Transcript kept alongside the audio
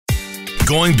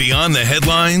Going beyond the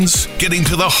headlines, getting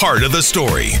to the heart of the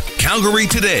story. Calgary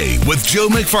Today with Joe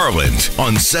McFarland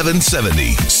on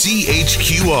 770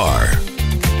 CHQR.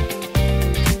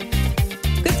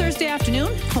 Good Thursday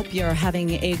afternoon. Hope you're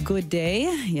having a good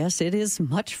day. Yes, it is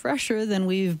much fresher than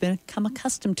we've become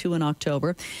accustomed to in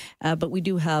October, but we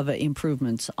do have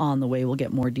improvements on the way. We'll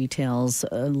get more details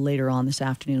later on this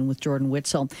afternoon with Jordan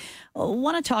Witzel. I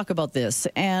want to talk about this,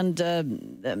 and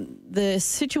the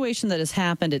situation that has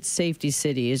happened at Safety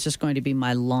City is just going to be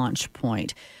my launch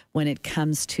point when it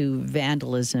comes to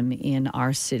vandalism in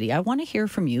our city. I want to hear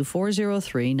from you,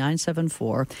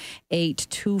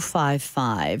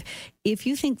 403-974-8255. If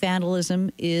you think vandalism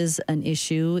is an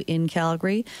issue in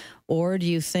Calgary, or do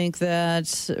you think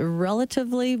that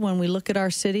relatively, when we look at our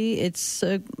city, it's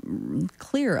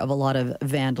clear of a lot of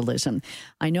vandalism?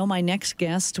 I know my next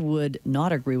guest would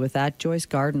not agree with that. Joyce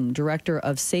Garden, Director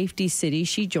of Safety City.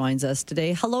 She joins us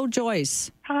today. Hello,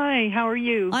 Joyce. Hi, how are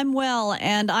you? I'm well,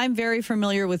 and I'm very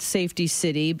familiar with Safety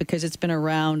City because it's been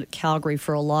around Calgary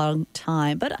for a long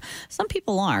time, but some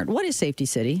people aren't. What is Safety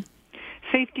City?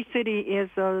 Safety City is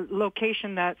a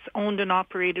location that's owned and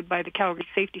operated by the Calgary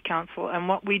Safety Council, and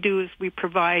what we do is we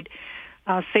provide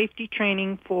safety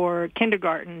training for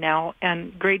kindergarten now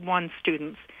and grade 1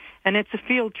 students, and it's a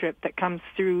field trip that comes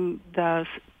through the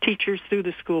teachers through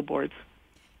the school boards.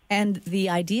 And the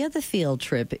idea of the field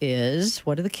trip is,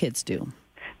 what do the kids do?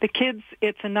 The kids,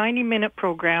 it's a 90-minute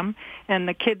program, and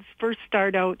the kids first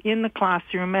start out in the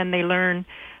classroom and they learn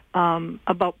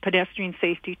about pedestrian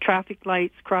safety, traffic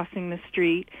lights, crossing the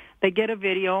street. They get a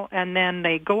video, and then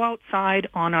they go outside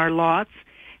on our lots,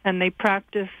 and they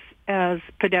practice as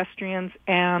pedestrians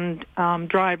and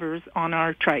drivers on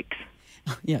our trikes.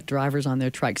 Yeah, drivers on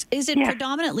their trikes. Is it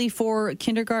predominantly for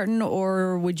kindergarten,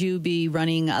 or would you be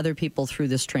running other people through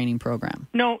this training program?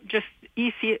 No, just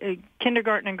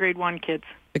kindergarten and grade 1 kids.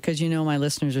 Because you know my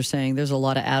listeners are saying there's a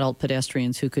lot of adult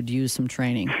pedestrians who could use some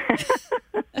training.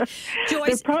 There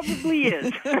Joyce. probably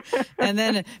is. And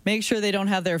then make sure they don't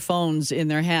have their phones in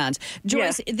their hands.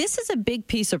 Joyce, This is a big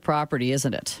piece of property,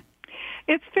 isn't it?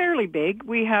 It's fairly big.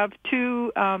 We have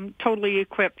 2 totally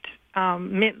equipped,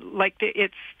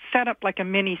 it's set up like a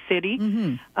mini city,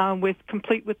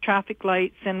 complete with traffic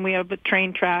lights, and we have a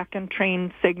train track and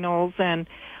train signals and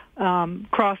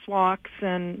crosswalks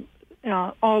and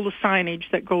all the signage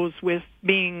that goes with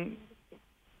being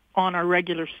on our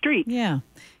regular street. Yeah.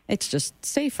 It's just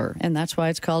safer, and that's why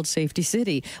it's called Safety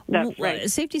City. That's right.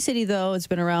 Safety City, though, it's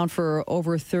been around for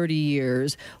over 30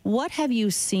 years. What have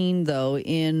you seen, though,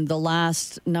 in the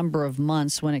last number of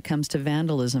months when it comes to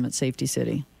vandalism at Safety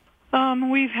City?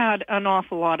 We've had an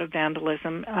awful lot of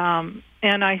vandalism,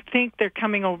 and I think they're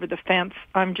coming over the fence.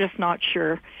 I'm just not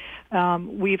sure.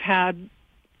 We've had,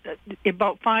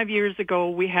 about 5 years ago,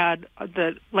 we had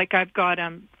I've got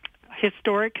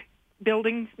historic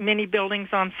buildings, many buildings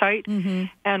on site,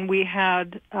 and we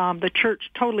had the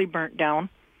church totally burnt down,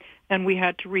 and we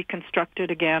had to reconstruct it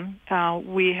again. Now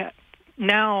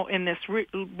in this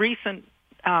recent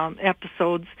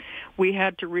episodes, we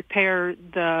had to repair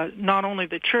not only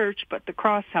the church but the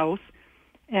cross house,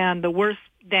 and the worst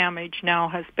damage now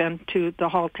has been to the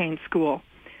Haltane School.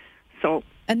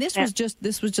 And this was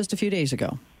just a few days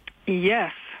ago.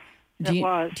 Yes. Do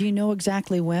you know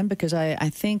exactly when? Because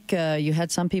I think you had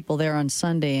some people there on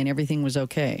Sunday and everything was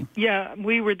okay. Yeah,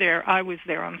 we were there. I was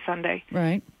there on Sunday.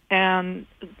 Right. And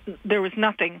there was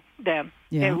nothing then.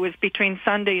 Yeah. It was between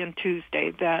Sunday and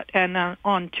Tuesday.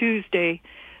 On Tuesday,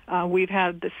 we've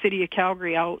had the City of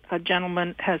Calgary out. A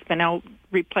gentleman has been out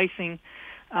replacing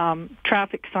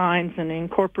traffic signs and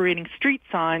incorporating street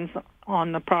signs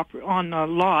on the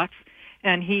lots.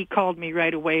 And he called me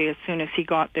right away as soon as he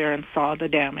got there and saw the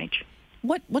damage.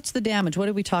 What's the damage? What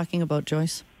are we talking about,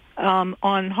 Joyce? On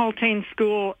Haltane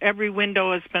School, every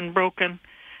window has been broken.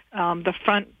 The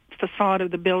front facade of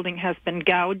the building has been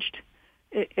gouged.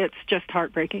 It's just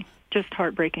heartbreaking. Just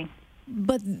heartbreaking.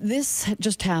 But this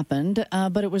just happened.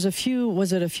 But it was a few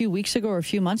weeks ago or a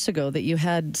few months ago that you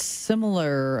had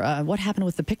similar. What happened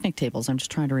with the picnic tables? I'm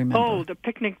just trying to remember. Oh, the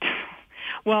picnic.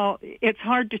 Well, it's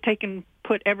hard to take and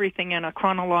put everything in a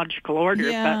chronological order.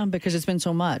 Yeah, because it's been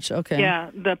so much. Okay.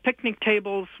 Yeah, the picnic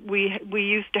tables, we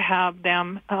used to have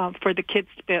them for the kids,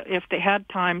 if they had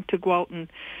time, to go out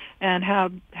and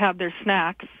have their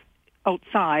snacks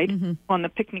outside on the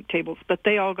picnic tables, but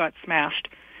they all got smashed.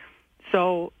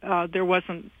 So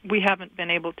we haven't been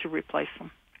able to replace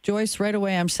them. Joyce, right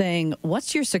away I'm saying,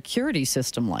 what's your security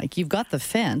system like? You've got the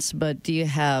fence, but do you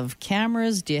have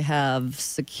cameras? Do you have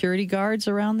security guards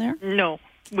around there? No,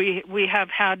 we have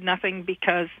had nothing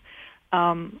because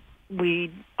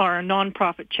we are a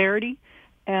nonprofit charity,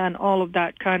 and all of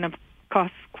that kind of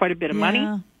costs quite a bit of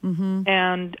money,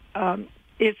 and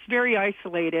it's very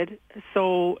isolated.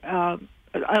 So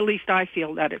at least I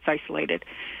feel that it's isolated.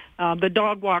 The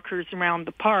dog walkers around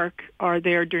the park are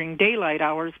there during daylight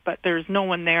hours, but there's no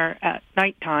one there at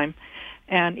nighttime.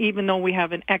 And even though we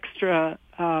have an extra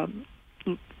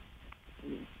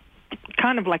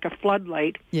kind of like a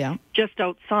floodlight just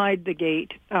outside the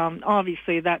gate,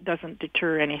 obviously that doesn't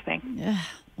deter anything. Yeah.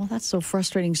 Well, that's so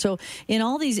frustrating. So in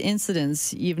all these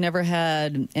incidents, you've never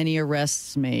had any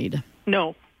arrests made?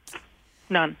 No,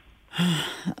 none.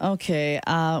 Okay.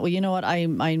 Well, you know what? I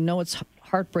know it's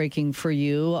heartbreaking for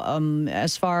you.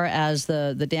 As far as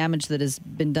the damage that has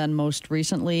been done most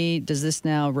recently, does this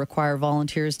now require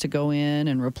volunteers to go in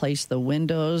and replace the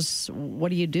windows? What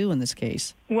do you do in this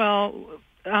case? Well,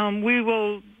 we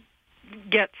will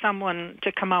get someone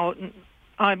to come out. And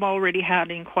I've already had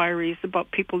inquiries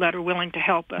about people that are willing to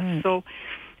help us. So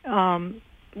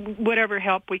whatever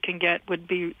help we can get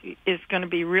is going to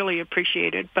be really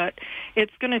appreciated. But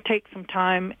it's going to take some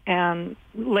time and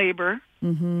labor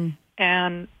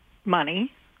and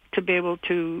money to be able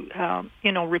to,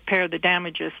 repair the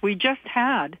damages. We just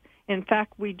had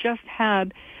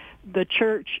the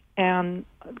church and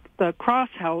the cross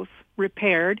house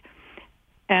repaired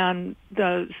and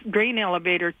the grain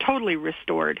elevator totally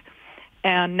restored.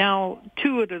 And now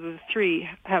 2 out of the 3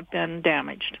 have been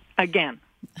damaged again.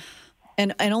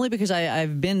 And only because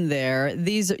I've been there.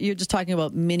 You're just talking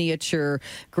about miniature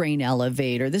grain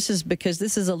elevator. This is because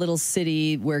this is a little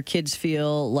city where kids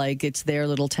feel like it's their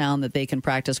little town that they can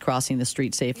practice crossing the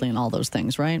street safely and all those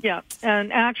things, right? Yeah,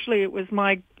 and actually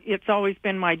it's always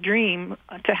been my dream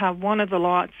to have one of the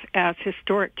lots as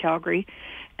historic Calgary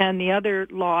and the other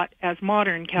lot as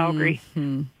modern Calgary.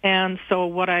 And so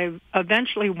what I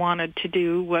eventually wanted to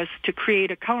do was to create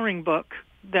a coloring book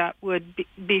that would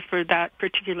be for that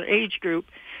particular age group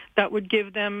that would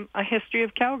give them a history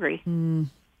of Calgary.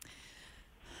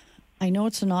 I know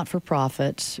it's a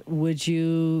not-for-profit. Would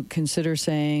you consider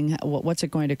saying, what's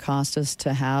it going to cost us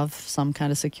to have some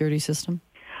kind of security system?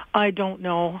 I don't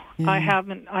know. I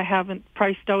haven't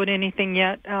priced out anything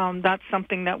yet. That's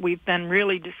something that we've been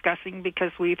really discussing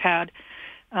because we've had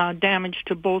damage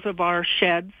to both of our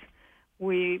sheds.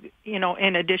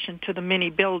 In addition to the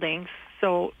mini buildings.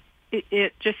 So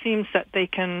it just seems that they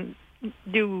can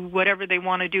do whatever they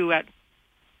want to do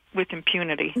with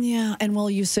impunity. Yeah, and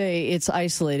you say it's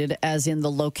isolated, as in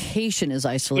the location is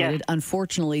isolated. Yes.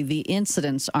 Unfortunately, the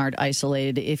incidents aren't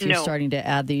isolated if you're starting to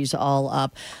add these all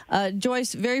up.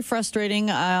 Joyce, very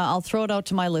frustrating. I'll throw it out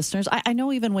to my listeners. I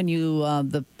know even when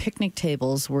the picnic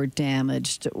tables were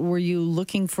damaged, were you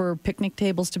looking for picnic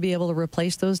tables to be able to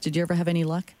replace those? Did you ever have any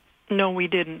luck? No, we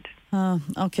didn't.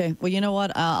 Okay. Well, you know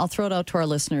what? I'll throw it out to our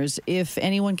listeners. If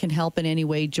anyone can help in any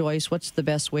way, Joyce, what's the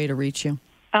best way to reach you?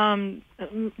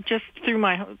 Just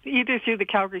either through the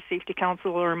Calgary Safety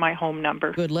Council or my home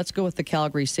number. Good. Let's go with the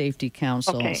Calgary Safety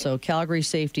Council. Okay. So Calgary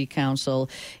Safety Council,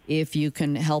 if you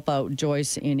can help out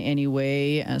Joyce in any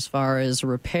way as far as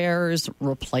repairs,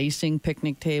 replacing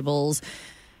picnic tables.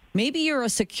 Maybe you're a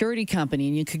security company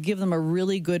and you could give them a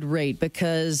really good rate,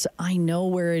 because I know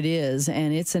where it is,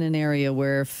 and it's in an area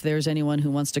where if there's anyone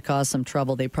who wants to cause some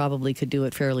trouble, they probably could do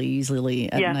it fairly easily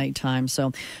at nighttime.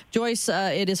 So, Joyce,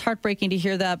 it is heartbreaking to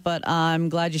hear that, but I'm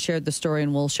glad you shared the story,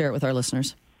 and we'll share it with our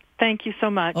listeners. Thank you so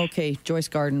much. Okay, Joyce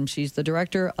Garden. She's the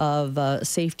director of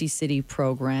Safety City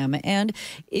program. And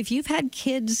if you've had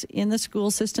kids in the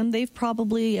school system, they've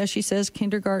probably, as she says,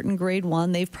 kindergarten, grade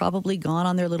 1, they've probably gone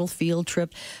on their little field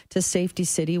trip to Safety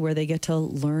City where they get to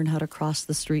learn how to cross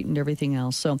the street and everything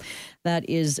else. So that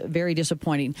is very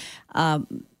disappointing.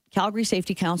 Calgary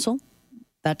Safety Council.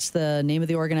 That's the name of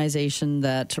the organization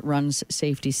that runs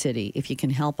Safety City. If you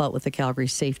can help out with the Calgary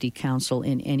Safety Council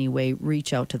in any way,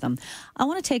 reach out to them. I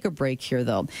want to take a break here,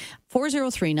 though.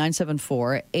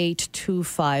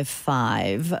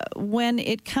 403-974-8255. When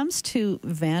it comes to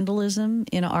vandalism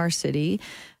in our city,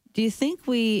 do you think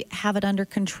we have it under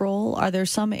control? Are there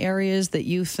some areas that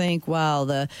you think,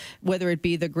 wow, whether it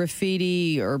be the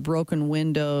graffiti or broken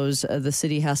windows, the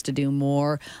city has to do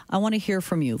more? I want to hear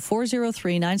from you.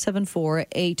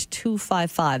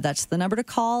 403-974-8255. That's the number to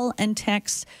call and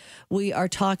text. We are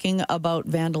talking about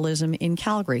vandalism in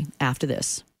Calgary after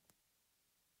this.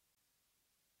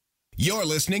 You're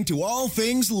listening to All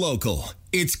Things Local.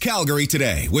 It's Calgary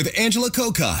Today with Angela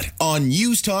Kokott on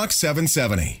News Talk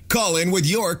 770. Call in with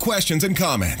your questions and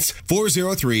comments.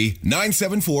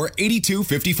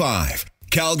 403-974-8255.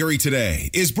 Calgary Today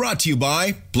is brought to you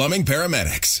by Plumbing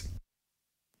Paramedics.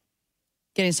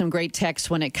 Getting some great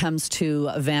text when it comes to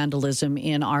vandalism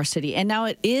in our city. And now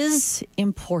it is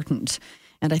important.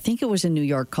 and I think it was in New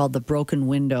York, called The Broken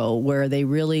Window, where they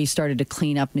really started to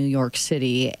clean up New York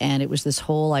City. And it was this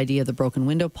whole idea of the broken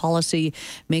window policy.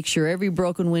 Make sure every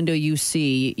broken window you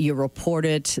see, you report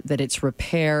it, that it's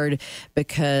repaired,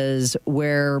 because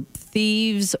where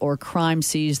thieves or crime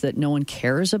sees that no one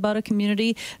cares about a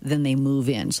community, then they move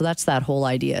in. So that's that whole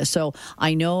idea. So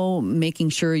I know making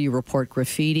sure you report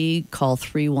graffiti, call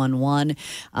 311.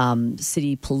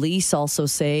 City police also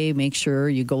say make sure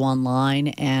you go online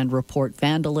and report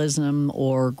vandalism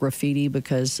or graffiti,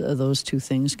 because those two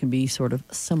things can be sort of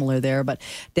similar there. But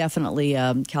definitely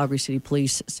Calgary City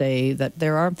Police say that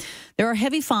there are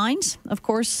heavy fines. Of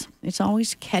course, it's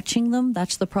always catching them.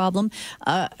 That's the problem.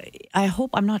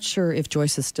 I'm not sure if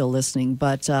Joyce is still listening,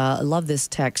 but I love this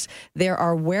text. There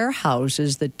are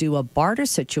warehouses that do a barter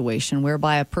situation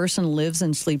whereby a person lives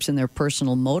and sleeps in their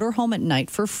personal motorhome at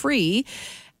night for free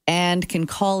and can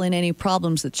call in any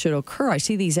problems that should occur. I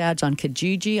see these ads on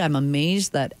Kijiji. I'm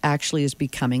amazed that actually is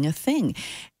becoming a thing.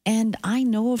 And I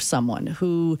know of someone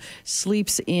who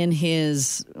sleeps in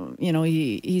his,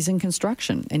 he's in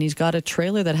construction and he's got a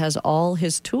trailer that has all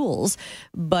his tools,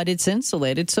 but it's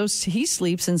insulated. So he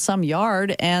sleeps in some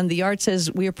yard, and the yard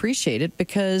says, we appreciate it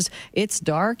because it's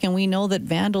dark and we know that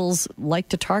vandals like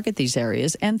to target these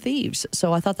areas, and thieves.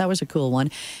 So I thought that was a cool one.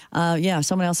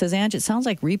 Someone else says, Ange, it sounds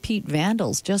like repeat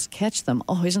vandals. Just catch them.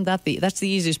 Oh, isn't that that's the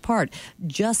easiest part?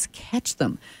 Just catch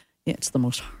them. It's the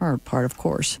most hard part, of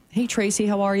course. Hey, Tracy,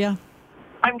 how are you?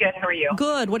 I'm good. How are you?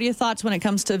 Good. What are your thoughts when it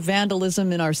comes to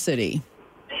vandalism in our city?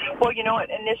 Well,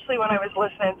 initially when I was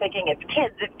listening, thinking it's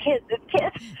kids, it's kids, it's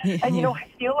kids. And, I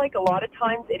feel like a lot of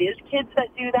times it is kids that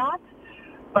do that.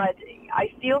 But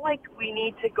I feel like we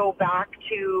need to go back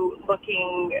to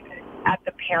looking at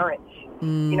the parents.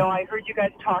 I heard you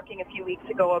guys talking a few weeks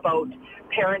ago about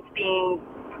parents being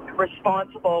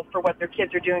responsible for what their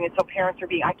kids are doing, and so parents are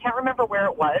being, I can't remember where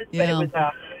it was, but it was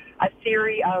a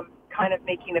theory of kind of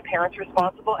making the parents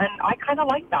responsible, and I kind of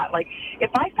like that. Like,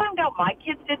 if I found out my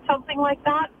kids did something like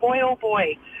that, boy, oh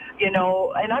boy, and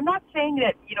I'm not saying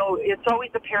that, it's always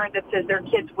the parent that says their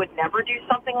kids would never do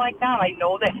something like that. I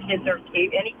know that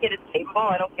any kid is capable.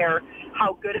 I don't care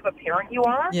how good of a parent you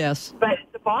are. Yes. But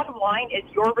the bottom line is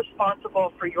you're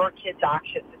responsible for your kid's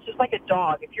actions. It's just like a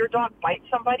dog. If your dog bites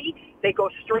somebody, they go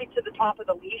straight to the top of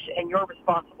the leash, and you're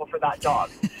responsible for that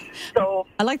dog. So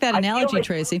I like that analogy,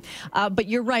 Tracy. But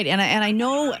you're right. And I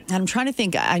know, I'm trying to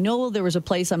think, I know there was a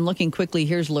place, I'm looking quickly,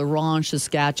 here's Laurent,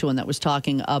 Saskatchewan, that was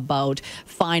talking about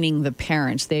fining the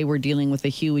parents. They were dealing with a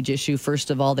huge issue. First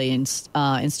of all, they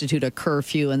institute a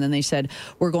curfew, and then they said,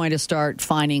 we're going to start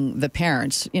fining the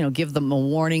parents, give them a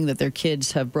warning that their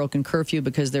kids have broken curfew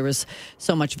because there was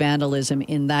so much vandalism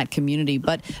in that community.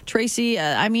 But Tracy,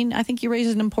 I think you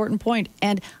raise an important point,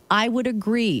 and I would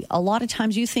agree. A lot of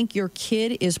times you think your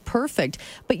kid is perfect,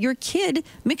 but your kid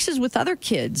mixes with other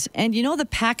kids. And the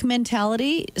pack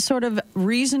mentality sort of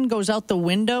reason goes out the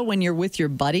window when you're with your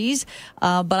buddies.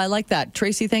 But I like that.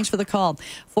 Tracy, thanks for the call.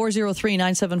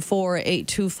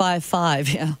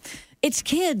 403-974-8255. Yeah. It's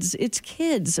kids. It's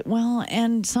kids. Well,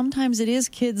 and sometimes it is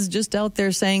kids just out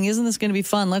there saying, isn't this going to be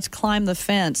fun? Let's climb the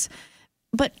fence.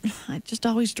 But it just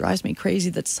always drives me crazy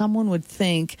that someone would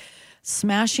think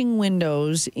smashing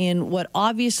windows in what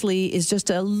obviously is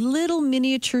just a little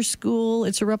miniature school.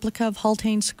 It's a replica of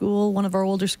Haltane School, one of our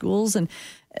older schools, and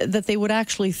that they would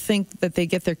actually think that they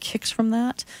get their kicks from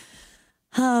that.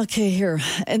 Okay, here.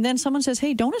 And then someone says,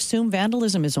 hey, don't assume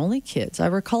vandalism is only kids. I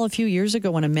recall a few years ago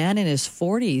when a man in his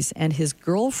 40s and his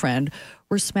girlfriend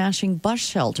were smashing bus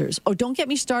shelters. Oh, don't get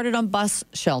me started on bus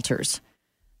shelters.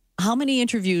 How many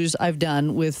interviews I've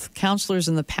done with counselors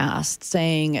in the past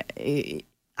saying,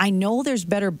 I know there's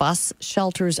better bus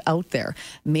shelters out there.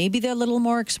 Maybe they're a little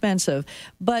more expensive,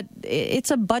 but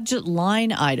it's a budget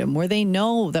line item where they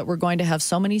know that we're going to have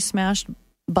so many smashed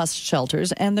bus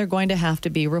shelters and they're going to have to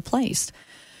be replaced.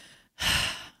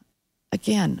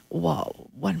 Again,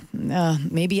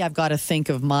 maybe I've got to think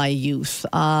of my youth.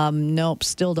 Nope,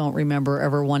 still don't remember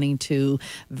ever wanting to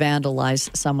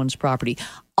vandalize someone's property.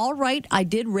 All right, I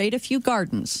did raid a few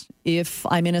gardens. If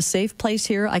I'm in a safe place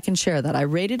here, I can share that. I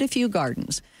raided a few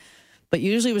gardens. But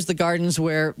usually it was the gardens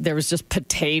where there was just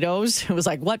potatoes. It was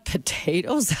like, what,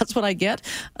 potatoes? That's what I get?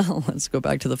 Oh, let's go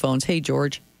back to the phones. Hey,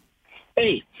 George.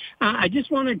 Hey, I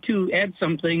just wanted to add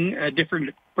something, a different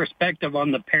perspective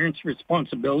on the parents'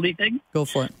 responsibility thing. Go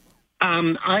for it.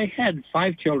 I had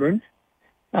 5 children.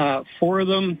 4 of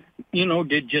them,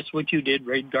 did just what you did,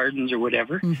 raid gardens or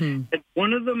whatever. Mm-hmm. And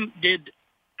one of them did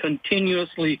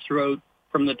continuously throughout,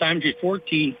 from the time she's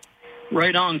 14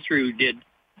 right on through,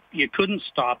 you couldn't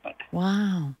stop it.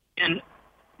 Wow. And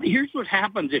here's what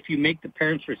happens if you make the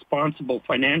parents responsible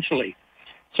financially.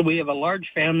 So we have a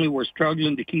large family. We're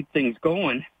struggling to keep things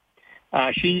going.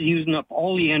 She's using up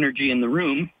all the energy in the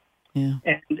room. Yeah.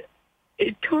 And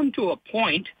it come to a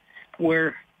point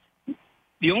where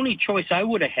the only choice I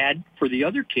would have had for the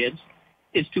other kids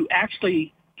is to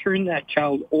actually turn that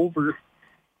child over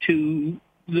to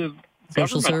the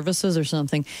social government. Services or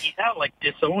something. Yeah, like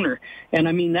disown her. And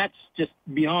I mean, that's just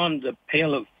beyond the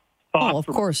pale of thought. Oh, of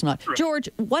course not. George,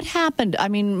 what happened? I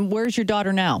mean, where's your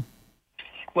daughter now?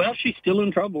 Well, she's still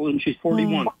in trouble, and she's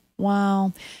 41.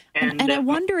 Wow. And I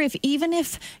wonder if,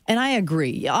 and I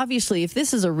agree, obviously, if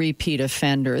this is a repeat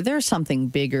offender, there's something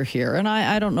bigger here. And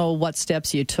I don't know what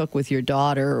steps you took with your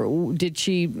daughter. Did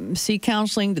she seek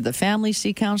counseling? Did the family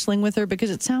seek counseling with her?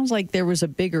 Because it sounds like there was a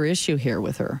bigger issue here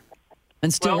with her,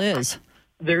 and still is.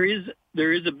 There is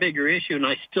a bigger issue, and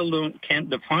I still can't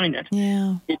define it.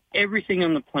 Yeah. It's everything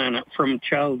on the planet, from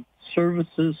child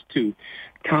services to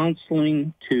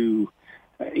counseling to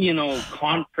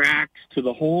contracts to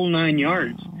the whole 9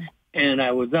 yards. And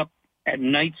I was up at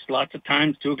nights lots of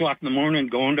times, 2:00 in the morning,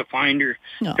 going to find her,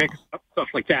 pick her up, stuff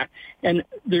like that. And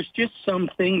there's just some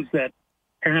things that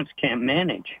parents can't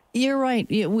manage. You're right.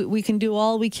 We can do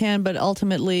all we can, but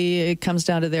ultimately it comes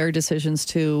down to their decisions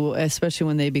too, especially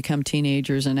when they become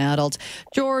teenagers and adults.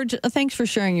 George, thanks for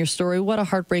sharing your story. What a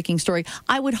heartbreaking story.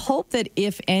 I would hope that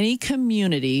if any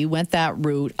community went that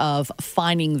route of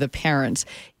finding the parents,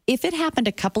 if it happened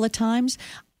a couple of times,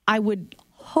 I would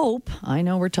hope, I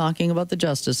know we're talking about the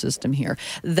justice system here,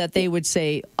 that they would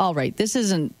say, all right, this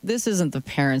isn't the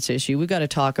parents' issue. We've got to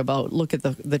look at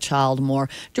the child more.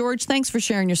 George, thanks for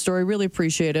sharing your story. Really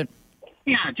appreciate it.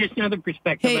 Yeah, just another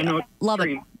perspective. Hey, I know love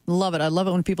it. Love it. I love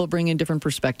it when people bring in different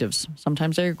perspectives.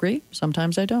 Sometimes I agree.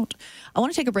 Sometimes I don't. I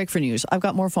want to take a break for news. I've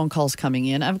got more phone calls coming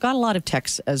in. I've got a lot of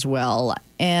texts as well.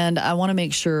 And I want to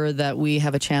make sure that we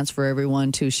have a chance for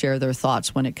everyone to share their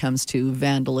thoughts when it comes to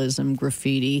vandalism,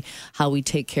 graffiti, how we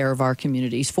take care of our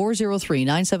communities.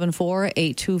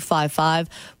 403-974-8255.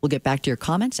 We'll get back to your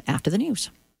comments after the news.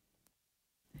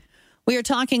 We are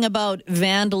talking about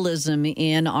vandalism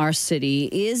in our city.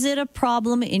 Is it a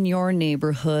problem in your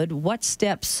neighborhood? What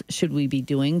steps should we be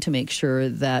doing to make sure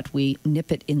that we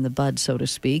nip it in the bud, so to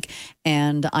speak?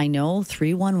 And I know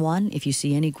 311, if you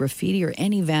see any graffiti or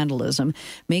any vandalism,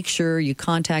 make sure you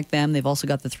contact them. They've also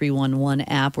got the 311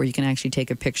 app where you can actually take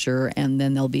a picture and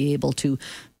then they'll be able to,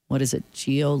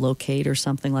 geolocate or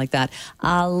something like that.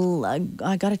 I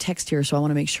got a text here, so I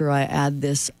want to make sure I add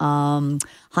this. Hi,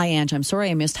 Ange. I'm sorry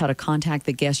I missed how to contact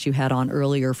the guest you had on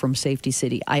earlier from Safety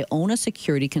City. I own a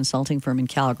security consulting firm in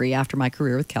Calgary after my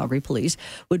career with Calgary Police.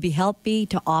 Would be happy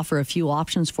to offer a few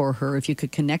options for her. If you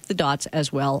could connect the dots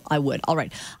as well, I would. All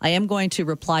right. I am going to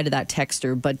reply to that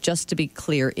texter, but just to be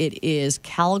clear, it is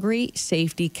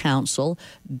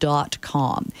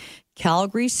calgarysafetycouncil.com.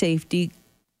 calgarysafetycouncil.com.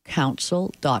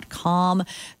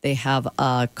 They have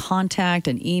a contact,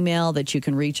 an email that you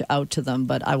can reach out to them.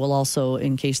 But I will also,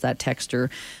 in case that texter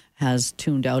has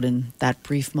tuned out in that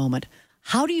brief moment.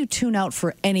 How do you tune out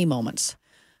for any moments?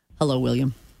 Hello,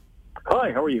 William.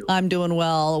 Hi, how are you? I'm doing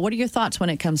well. What are your thoughts when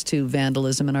it comes to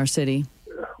vandalism in our city?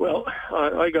 Well,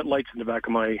 I got lights in the back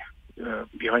of my,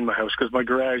 behind my house, because my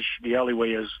garage, the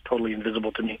alleyway is totally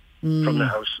invisible to me from the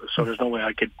house. So there's no way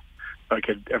I could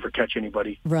ever catch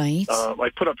anybody. Right.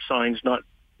 I put up signs not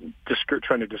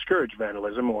trying to discourage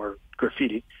vandalism or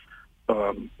graffiti,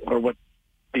 or what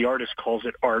the artist calls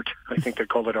it, art. I think they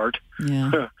call it art.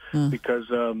 Yeah. Because,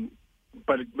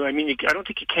 but I mean, I don't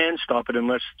think you can stop it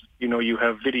unless, you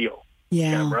have video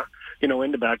camera,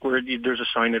 in the back where there's a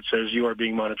sign that says you are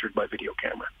being monitored by video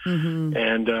camera. Mm-hmm.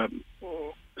 And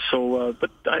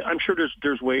but I'm sure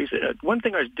there's ways. One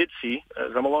thing I did see,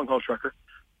 as I'm a long haul trucker,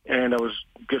 and I was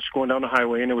just going down the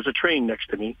highway, and there was a train next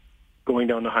to me going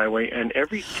down the highway, and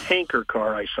every tanker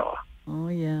car I saw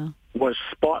was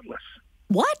spotless.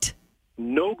 What?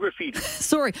 No graffiti.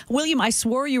 Sorry, William, I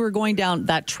swore you were going down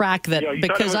that track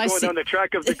because I was going down the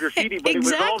track of the graffiti, but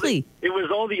exactly. it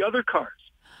was all the other cars,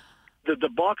 the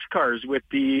box cars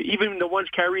with even the ones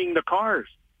carrying the cars,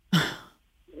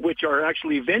 which are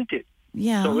actually vented.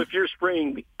 Yeah. So if you're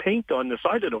spraying paint on the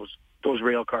side of those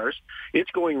rail cars,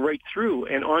 it's going right through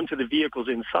and onto the vehicles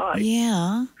inside.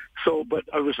 Yeah. So, but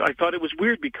I thought it was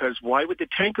weird, because why would the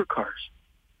tanker cars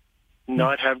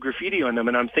not have graffiti on them?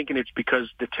 And I'm thinking it's because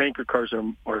the tanker cars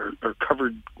are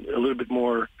covered a little bit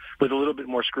more with a little bit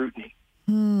more scrutiny.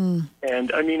 And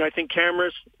I mean, I think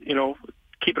cameras,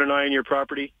 keeping an eye on your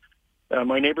property.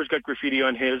 My neighbor's got graffiti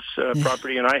on his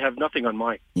property, and I have nothing on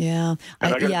mine. Yeah.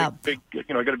 And I got a big,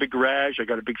 I got a big garage. I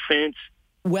got a big fence.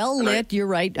 Well lit, you're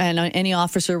right. And any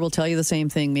officer will tell you the same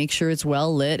thing. Make sure it's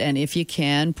well lit. And if you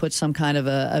can, put some kind of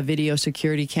a video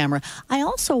security camera. I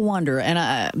also wonder,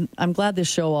 and I'm glad this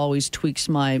show always tweaks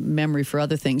my memory for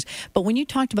other things, but when you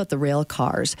talked about the rail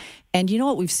cars, and you know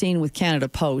what we've seen with Canada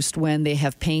Post when they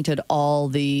have painted all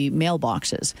the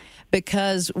mailboxes?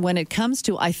 Because when it comes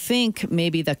to, I think,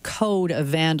 maybe the code of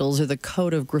vandals or the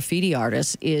code of graffiti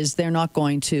artists is they're not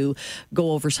going to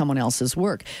go over someone else's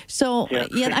work. So,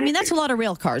 yeah, I mean, that's a lot of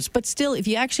rail cars. But still, if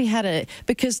you actually had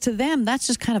because to them, that's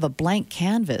just kind of a blank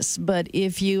canvas. But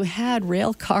if you had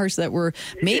rail cars that were,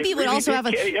 maybe it would really also have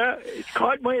a... Yeah, it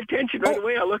caught my attention right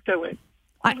away. I looked that way.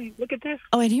 Look at this.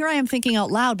 Oh, and here I am thinking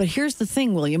out loud, but here's the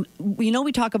thing, William. You know,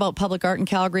 we talk about public art in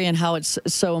Calgary and how it's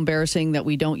so embarrassing that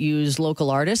we don't use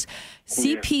local artists.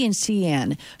 CP and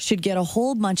CN should get a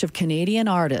whole bunch of Canadian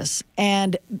artists.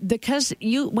 And because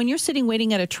when you're sitting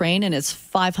waiting at a train and it's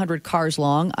 500 cars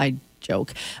long, I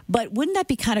joke, but wouldn't that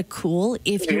be kind of cool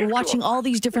if you were watching all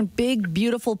these different big,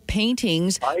 beautiful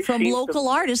paintings from local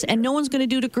artists and no one's going to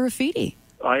do the graffiti?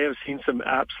 I have seen some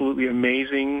absolutely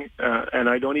amazing, and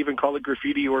I don't even call it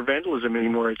graffiti or vandalism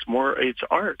anymore. It's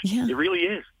art. Yeah. It really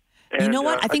is. And, you know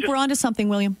what? I think we're onto something,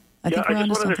 William. I just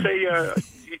wanted to say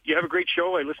you have a great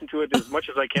show. I listen to it as much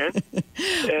as I can.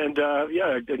 And,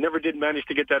 I never did manage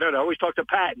to get that out. I always talk to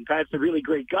Pat, and Pat's a really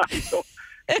great guy. So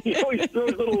he always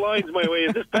throws little lines my way.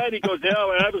 Is this Pat? He goes,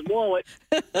 no, and I was wallet.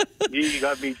 He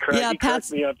got me cracked.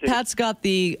 Yeah, Pat's got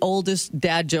the oldest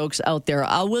dad jokes out there.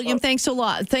 William, thanks a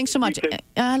lot. Thanks so much.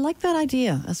 I like that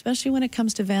idea, especially when it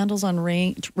comes to vandals on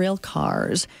rail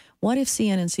cars. What if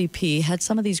CN and CP had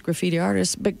some of these graffiti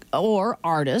artists or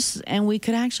artists, and we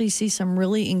could actually see some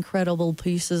really incredible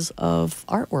pieces of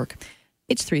artwork?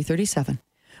 It's 3:37.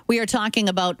 We are talking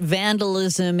about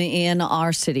vandalism in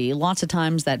our city. Lots of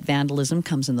times that vandalism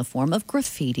comes in the form of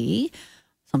graffiti.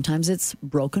 Sometimes it's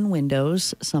broken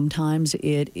windows. Sometimes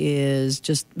it is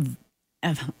just,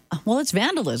 it's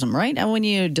vandalism, right? And when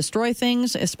you destroy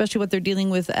things, especially what they're dealing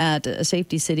with at a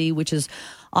Safety City, which is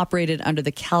operated under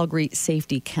the Calgary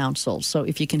Safety Council. So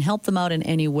if you can help them out in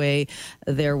any way,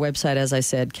 their website, as I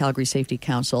said,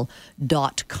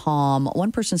 calgarysafetycouncil.com.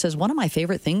 One person says, one of my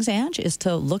favorite things, Ange, is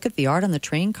to look at the art on the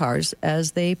train cars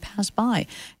as they pass by.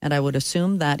 And I would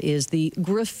assume that is the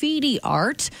graffiti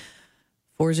art.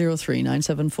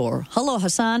 403-974. Hello,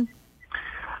 Hassan.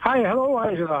 Hi, hello,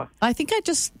 Angela. I think I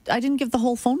didn't give the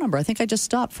whole phone number. I think I just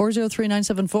stopped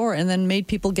 403-974 and then made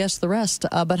people guess the rest.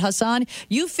 But Hassan,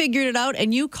 you figured it out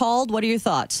and you called. What are your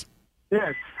thoughts?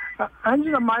 Yes.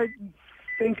 Angela, my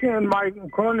thinking and my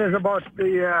call is about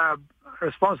the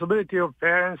responsibility of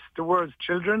parents towards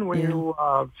children. When you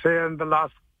say in the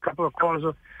last couple of calls,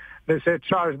 they say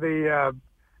charge the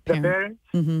parents.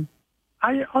 Mm-hmm.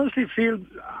 I honestly feel,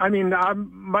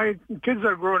 my kids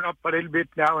are growing up a little bit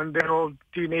now, and they're all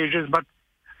teenagers.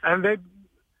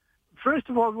 First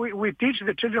of all, we teach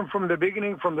the children from the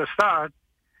beginning, from the start,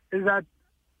 is that,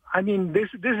 this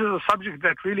is a subject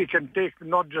that really can take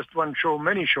not just one show,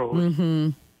 many shows.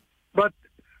 Mm-hmm. But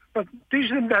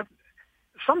teach them that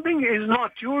something is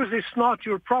not yours. It's not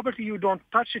your property. You don't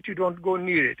touch it. You don't go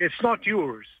near it. It's not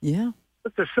yours. Yeah,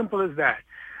 it's as simple as that.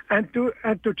 And to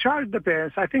charge the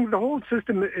parents, I think the whole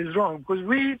system is wrong, because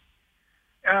we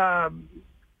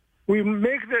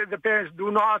make the parents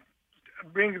do not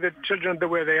bring the children the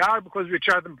way they are, because we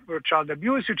charge them for child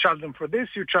abuse, you charge them for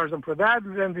this, you charge them for that,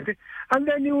 and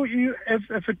then you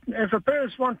if a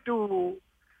parent wants to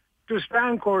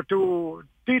spank or to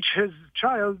teach his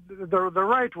child the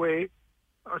right way,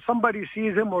 or somebody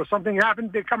sees him or something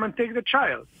happens, they come and take the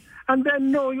child. And then,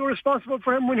 no, you're responsible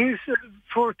for him when he's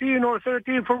 14 or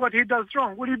 13 for what he does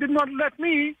wrong. Well, you did not let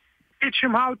me teach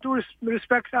him how to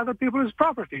respect other people's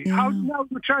property. Yeah. How now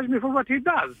you charge me for what he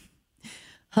does?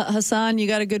 Hassan, you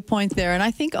got a good point there. And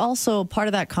I think also part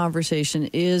of that conversation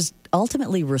is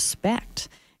ultimately respect.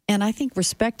 And I think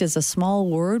respect is a small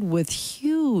word with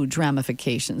huge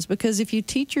ramifications, because if you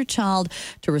teach your child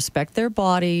to respect their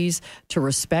bodies, to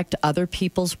respect other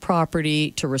people's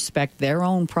property, to respect their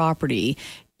own property,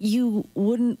 you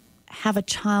wouldn't have a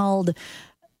child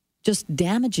just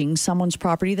damaging someone's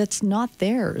property that's not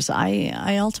theirs.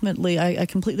 I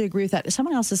completely agree with that.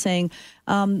 Someone else is saying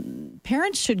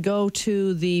parents should go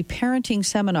to the parenting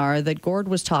seminar that Gord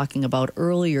was talking about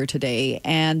earlier today,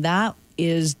 and that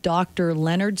is Dr.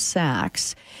 Leonard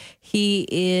Sachs. He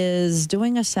is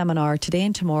doing a seminar today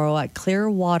and tomorrow at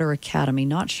Clearwater Academy.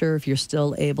 Not sure if you're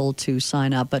still able to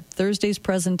sign up, but Thursday's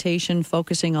presentation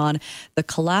focusing on the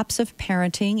collapse of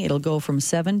parenting. It'll go from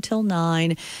 7 till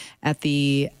 9 at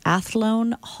the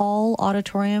Athlone Hall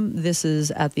Auditorium. This is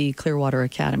at the Clearwater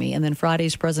Academy. And then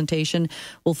Friday's presentation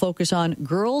will focus on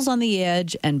girls on the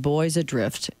edge and boys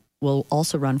adrift. Will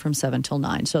also run from 7 till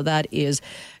 9. So that is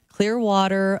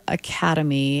Clearwater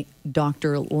Academy,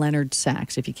 Dr. Leonard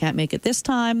Sachs. If you can't make it this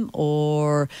time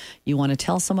or you want to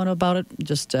tell someone about it,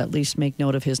 just at least make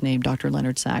note of his name, Dr.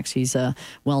 Leonard Sachs. He's a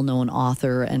well-known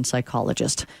author and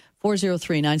psychologist.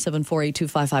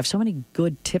 403-974-8255. So many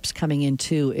good tips coming in,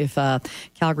 too. If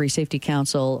Calgary Safety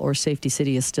Council or Safety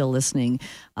City is still listening,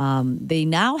 they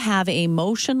now have a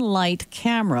motion light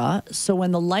camera. So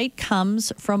when the light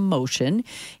comes from motion,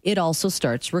 it also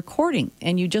starts recording.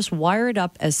 And you just wire it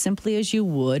up as simply as you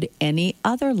would any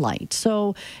other light.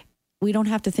 So we don't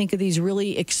have to think of these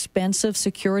really expensive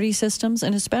security systems.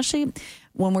 And especially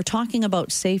when we're talking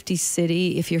about Safety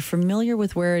City, if you're familiar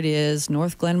with where it is,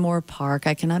 North Glenmore Park,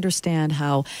 I can understand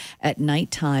how at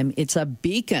nighttime it's a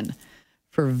beacon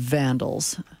for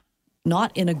vandals.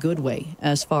 Not in a good way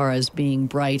as far as being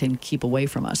bright and keep away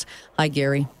from us. Hi,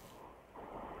 Gary.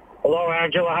 Hello,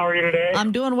 Angela. How are you today?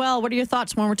 I'm doing well. What are your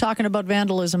thoughts when we're talking about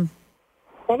vandalism?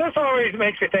 Well, this always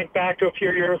makes me think back to a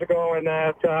few years ago when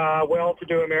that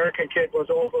well-to-do American kid was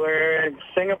over there in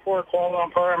Singapore,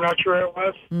 Kuala Lumpur, I'm not sure it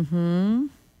was. Mm-hmm.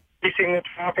 Facing the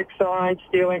traffic signs,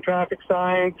 stealing traffic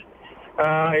signs.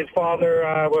 His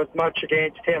father was much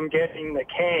against him getting the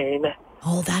cane.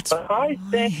 Oh, that's But I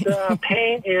think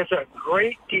pain is a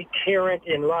great deterrent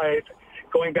in life,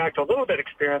 going back to a little bit of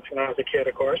experience when I was a kid,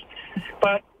 of course.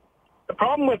 But the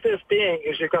problem with this being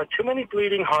is you've got too many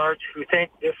bleeding hearts who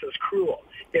think this is cruel.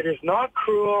 It is not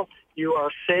cruel. You are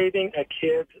saving a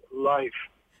kid's life.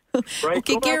 Right?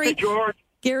 Okay,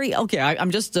 Gary, okay,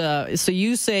 I'm just, so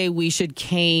you say we should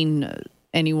cane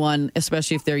anyone,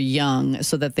 especially if they're young,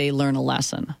 so that they learn a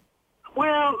lesson.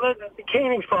 Well, the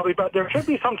caning's probably, but there should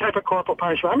be some type of corporal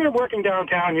punishment. I remember working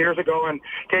downtown years ago and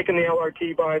taking the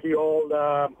LRT by the old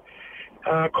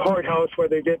courthouse where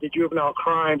they did the juvenile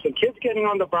crimes, and kids getting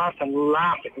on the bus and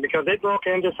laughing because they broke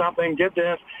into something, did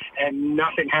this, and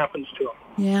nothing happens to them.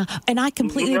 Yeah, and I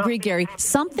completely agree, Gary.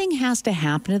 Something has to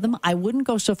happen to them. I wouldn't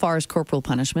go so far as corporal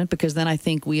punishment, because then I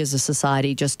think we as a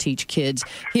society just teach kids,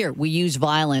 here, we use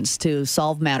violence to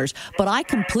solve matters. But I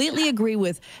completely agree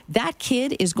with that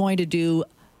kid is going to do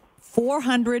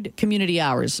 400 community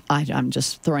hours. I'm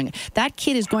just throwing it. That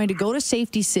kid is going to go to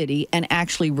Safety City and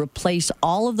actually replace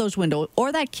all of those windows,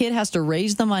 or that kid has to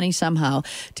raise the money somehow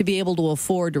to be able to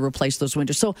afford to replace those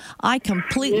windows. So I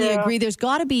completely agree. There's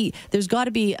got to be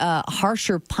a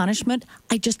harsher punishment.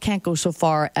 I just can't go so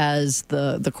far as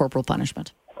the corporal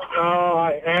punishment.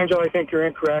 Angela, I think you're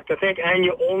incorrect. And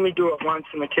you only do it once,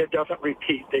 and the kid doesn't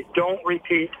repeat. They don't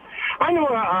repeat. I know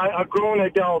a grown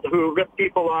adult who ripped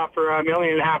people off for $1.5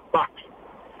 million.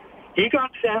 He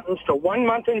got sentenced to 1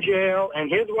 month in jail, and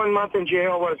his 1 month in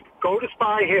jail was go to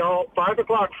Spy Hill, 5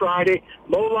 o'clock Friday,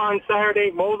 mow lawn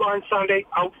Saturday, mow lawn Sunday,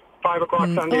 out 5 o'clock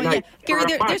Sunday night. Gary,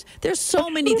 there's so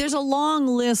many. There's a long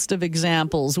list of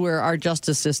examples where our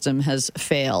justice system has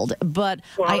failed. But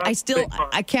I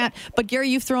can't. But Gary,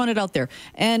 you've thrown it out there.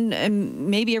 And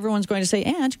maybe everyone's going to say,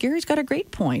 Ange, Gary's got a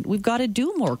great point. We've got to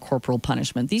do more corporal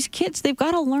punishment. These kids, they've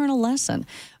got to learn a lesson.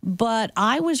 But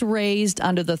I was raised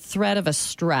under the threat of a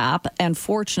strap, and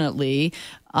fortunately,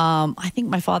 I think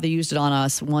my father used it on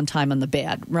us one time on the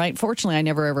bed, right? Fortunately, I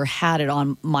never ever had it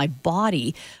on my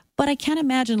body. But I can't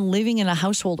imagine living in a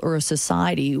household or a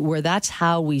society where that's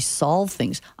how we solve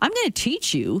things. I'm going to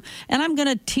teach you, and I'm going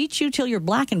to teach you till you're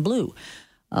black and blue.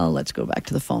 Let's go back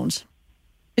to the phones.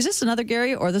 Is this another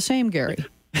Gary or the same Gary?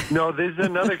 No, this is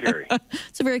another Gary.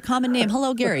 It's a very common name.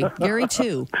 Hello, Gary. Gary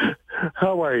 2.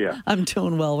 How are you? I'm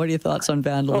doing well. What are your thoughts on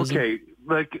vandalism? Okay.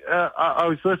 I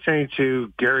was listening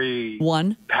to Gary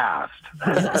 1 Past.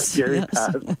 Yes, Gary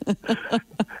Past.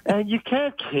 And you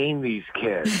can't cane these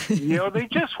kids. They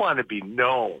just want to be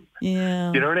known.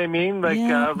 Yeah. You know what I mean?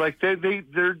 They're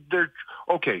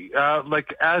okay.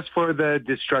 As for the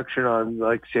destruction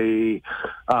on, say,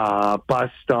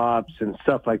 bus stops and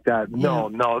stuff like that.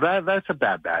 No, that's a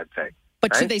bad thing.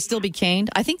 But should they still be caned?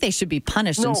 I think they should be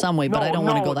punished in some way, but I don't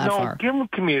want to go that far. Give them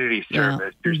community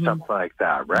service or something like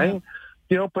that, right? Yeah.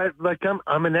 But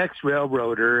I'm an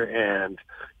ex-railroader, and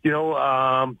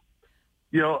I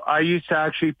used to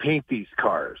actually paint these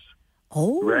cars.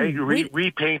 Oh, right.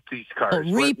 Repaint these cars.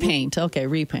 Oh, repaint. Okay,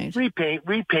 repaint.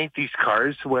 Repaint these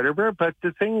cars, whatever. But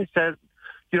the thing is that,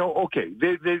 okay,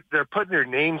 they're putting their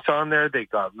names on there. They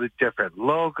got different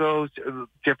logos,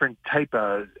 different type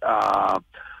of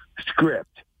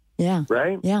script. Yeah.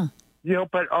 Right? Yeah.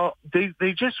 But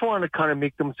they just want to kind of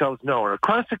make themselves known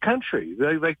across the country.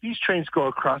 Like these trains go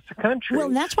across the country. Well,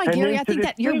 that's why, Gary, I think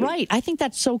that you're right. I think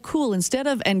that's so cool. Instead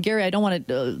of, and Gary, I don't want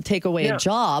to take away a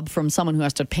job from someone who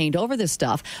has to paint over this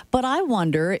stuff, but I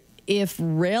wonder if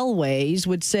railways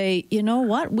would say, you know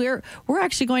what, we're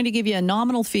actually going to give you a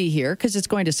nominal fee here because it's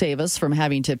going to save us from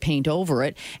having to paint over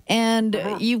it, and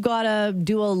you've got to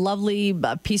do a lovely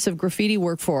piece of graffiti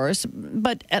work for us,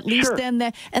 but at least then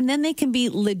they can be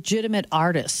legitimate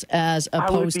artists as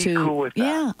opposed to cool with that.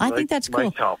 Yeah, I think that's cool.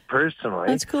 Myself personally,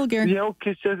 that's cool, Gary.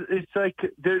 Because it's like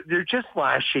they're just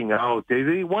lashing out.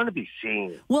 They want to be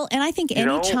seen. Well, and I think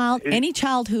any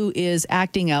child who is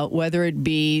acting out, whether it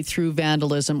be through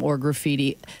vandalism or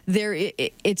graffiti,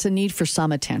 it's a need for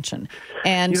some attention,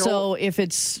 and so if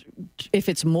it's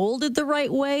molded the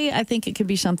right way, I think it could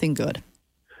be something good.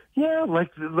 Yeah,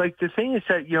 like the thing is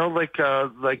that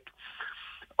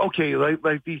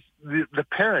these the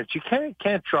parents, you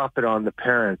can't drop it on the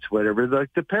parents, whatever.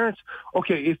 Like the parents,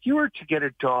 okay, if you were to get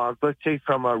a dog, let's say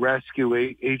from a rescue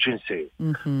agency,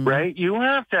 right? You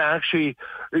have to actually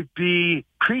be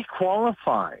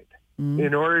pre-qualified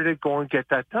in order to go and get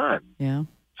that done. Yeah.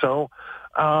 So,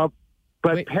 but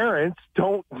parents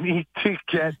don't need to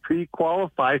get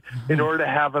pre-qualified in order to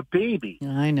have a baby.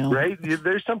 I know, right?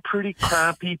 There's some pretty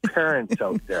crappy parents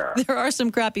out there. There are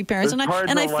some crappy parents, you're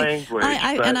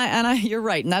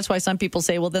right, and that's why some people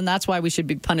say, well, then that's why we should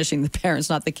be punishing the parents,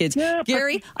 not the kids. Yeah,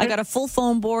 Gary, I got a full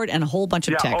phone board and a whole bunch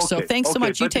of texts. So thanks so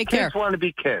much. You take care. Kids want to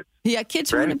be kids. Yeah,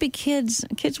 kids want to be kids.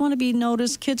 Kids want to be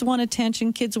noticed. Kids want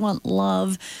attention. Kids want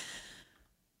love.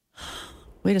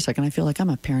 Wait a second, I feel like I'm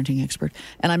a parenting expert,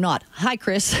 and I'm not. Hi,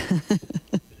 Chris.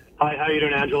 Hi, how you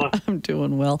doing, Angela? I'm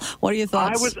doing well. What are your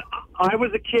thoughts? I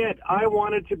was a kid. I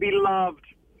wanted to be loved.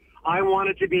 I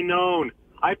wanted to be known.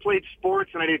 I played sports,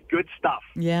 and I did good stuff.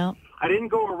 Yeah. I didn't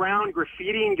go around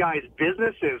graffitiing guys'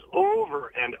 businesses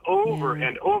over and over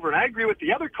and over. And I agree with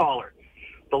the other caller.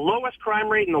 The lowest crime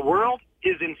rate in the world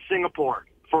is in Singapore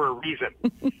for a reason.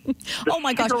 Oh,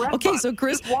 my gosh. Okay, so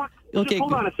Chris. Just hold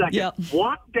on a second. Yeah.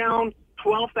 Walk down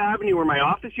 12th Avenue where my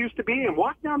office used to be and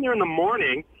walk down there in the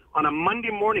morning on a Monday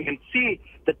morning and see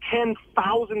the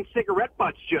 10,000 cigarette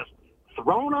butts just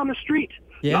thrown on the street.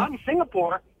 Yeah. Not in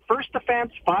Singapore. First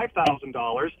offense,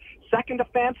 $5,000. Second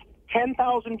offense,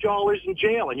 $10,000 in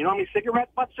jail. And you know how many cigarette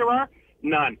butts there are?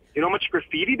 None. You know how much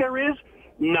graffiti there is?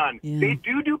 None. Yeah. They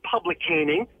do public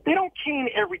caning. They don't cane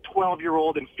every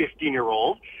 12-year-old and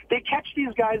 15-year-old. They catch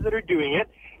these guys that are doing it.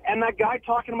 And that guy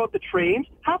talking about the trains,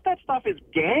 half that stuff is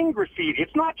gang graffiti.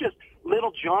 It's not just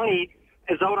little Johnny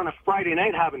is out on a Friday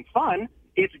night having fun.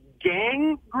 It's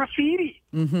gang graffiti.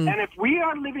 And if we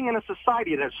are living in a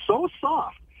society that's so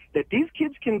soft that these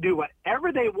kids can do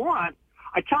whatever they want,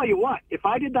 I tell you what, if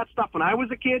I did that stuff when I was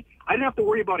a kid, I didn't have to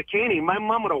worry about a caning. My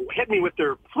mom would have hit me with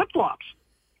their flip-flops.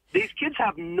 These kids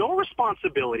have no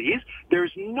responsibilities.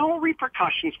 There's no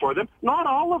repercussions for them. Not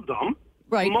all of them.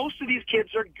 Right. Most of these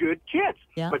kids are good kids.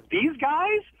 Yeah. But these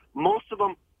guys, most of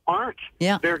them aren't.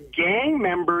 Yeah. They're gang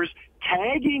members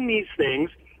tagging these things.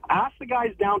 Ask the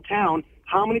guys downtown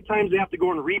how many times they have to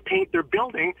go and repaint their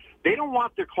building. They don't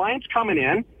want their clients coming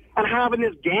in and having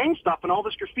this gang stuff and all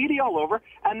this graffiti all over,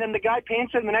 and then the guy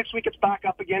paints it, and the next week it's back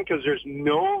up again because there's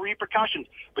no repercussions.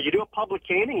 But you do a public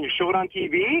caning and you show it on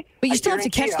TV. But you still have to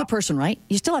catch the person, right?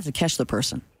 You still have to catch the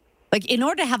person. Like, in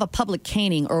order to have a public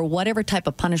caning or whatever type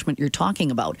of punishment you're talking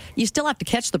about, you still have to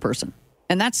catch the person.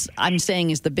 And that's, I'm saying,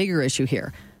 is the bigger issue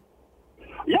here.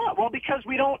 Yeah, well, because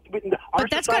we don't... But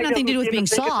that's got nothing to do with being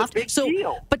soft.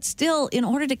 But still, in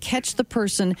order to catch the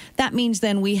person, that means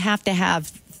then we have to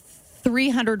have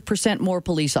 300% more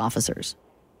police officers.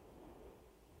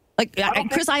 Like,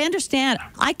 Chris, I understand.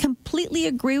 I completely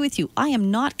agree with you. I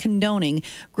am not condoning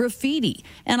graffiti,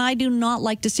 and I do not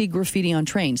like to see graffiti on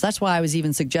trains. That's why I was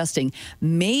even suggesting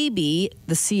maybe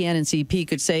the CN and CP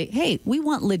could say, hey, we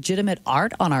want legitimate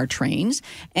art on our trains,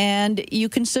 and you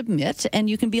can submit, and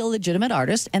you can be a legitimate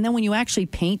artist, and then when you actually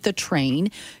paint the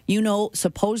train, you know,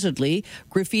 supposedly,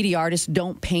 graffiti artists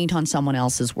don't paint on someone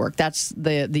else's work. That's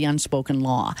the unspoken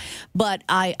law. But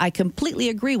I completely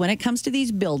agree. When it comes to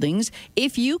these buildings,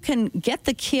 if you can get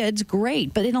the kids,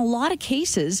 great. But in a lot of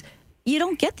cases, you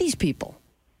don't get these people.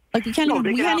 Like we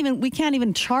can't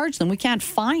even charge them. We can't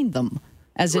find them,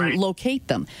 as in locate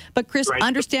them. But Chris,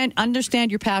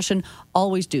 understand your passion.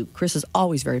 Always do. Chris is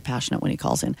always very passionate when he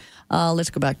calls in. Let's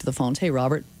go back to the phones. Hey,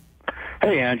 Robert.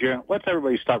 Hey, Andrea. Let's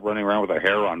everybody stop running around with their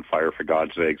hair on fire, for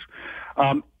God's sakes.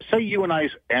 Say you and I,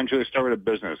 Angela, started a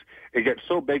business. It gets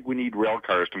so big we need rail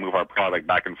cars to move our product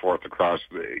back and forth across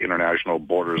the international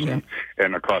borders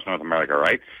and across North America,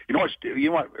 right? You know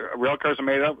what rail cars are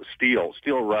made of? Steel.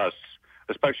 Steel rusts,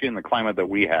 especially in the climate that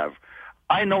we have.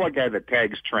 I know a guy that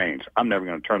tags trains. I'm never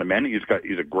going to turn him in. He's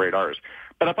a great artist.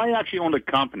 But if I actually owned a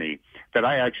company that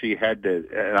I actually had to,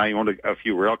 and I owned a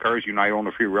few rail cars, you and I own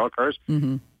a few rail cars,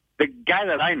 the guy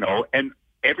that I know, and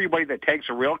everybody that takes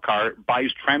a rail car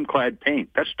buys trim-clad paint.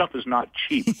 That stuff is not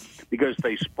cheap because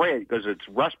they spray it because it's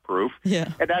rust-proof.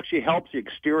 Yeah. It actually helps the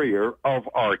exterior of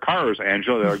our cars,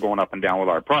 Angela, that are going up and down with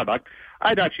our product.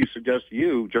 I'd actually suggest to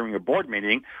you during a board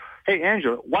meeting, hey,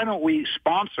 Angela, why don't we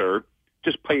sponsor,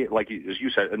 just pay it, like as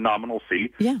you said, a nominal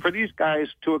fee for these guys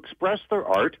to express their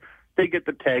art. They get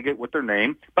to tag it with their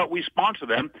name, but we sponsor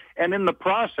them, and in the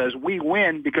process, we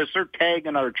win because they're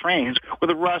tagging our trains with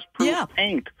a rust-proof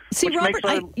paint, which Robert,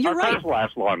 makes our cars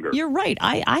last longer. You're right.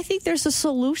 I think there's a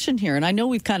solution here, and I know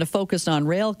we've kind of focused on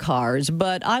rail cars,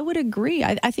 but I would agree.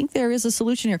 I think there is a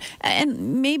solution here,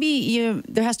 and maybe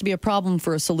there has to be a problem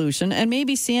for a solution, and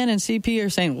maybe CN and CP are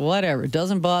saying, whatever, it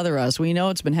doesn't bother us. We know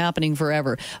it's been happening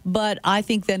forever, but I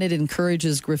think then it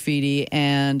encourages graffiti,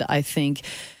 and I think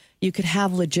you could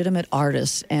have legitimate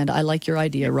artists, and I like your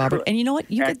idea, Robert. And you know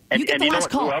what? You get the last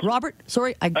call. Robert,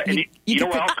 sorry. You know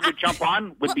what else could jump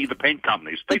on would be the paint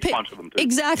companies. They sponsor them, too.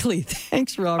 Exactly.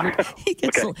 Thanks, Robert.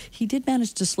 He did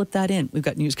manage to slip that in. We've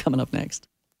got news coming up next.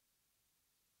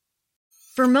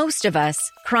 For most of us,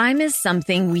 crime is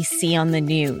something we see on the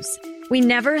news. We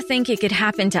never think it could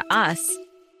happen to us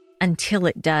until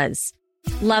it does.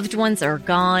 Loved ones are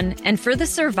gone, and for the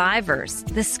survivors,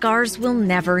 the scars will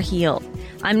never heal.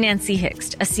 I'm Nancy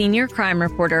Hixt, a senior crime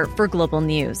reporter for Global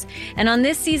News. And on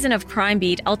this season of Crime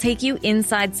Beat, I'll take you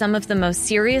inside some of the most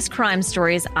serious crime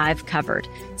stories I've covered.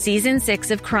 Season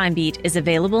 6 of Crime Beat is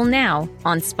available now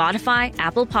on Spotify,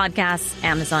 Apple Podcasts,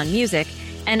 Amazon Music,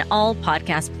 and all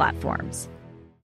podcast platforms.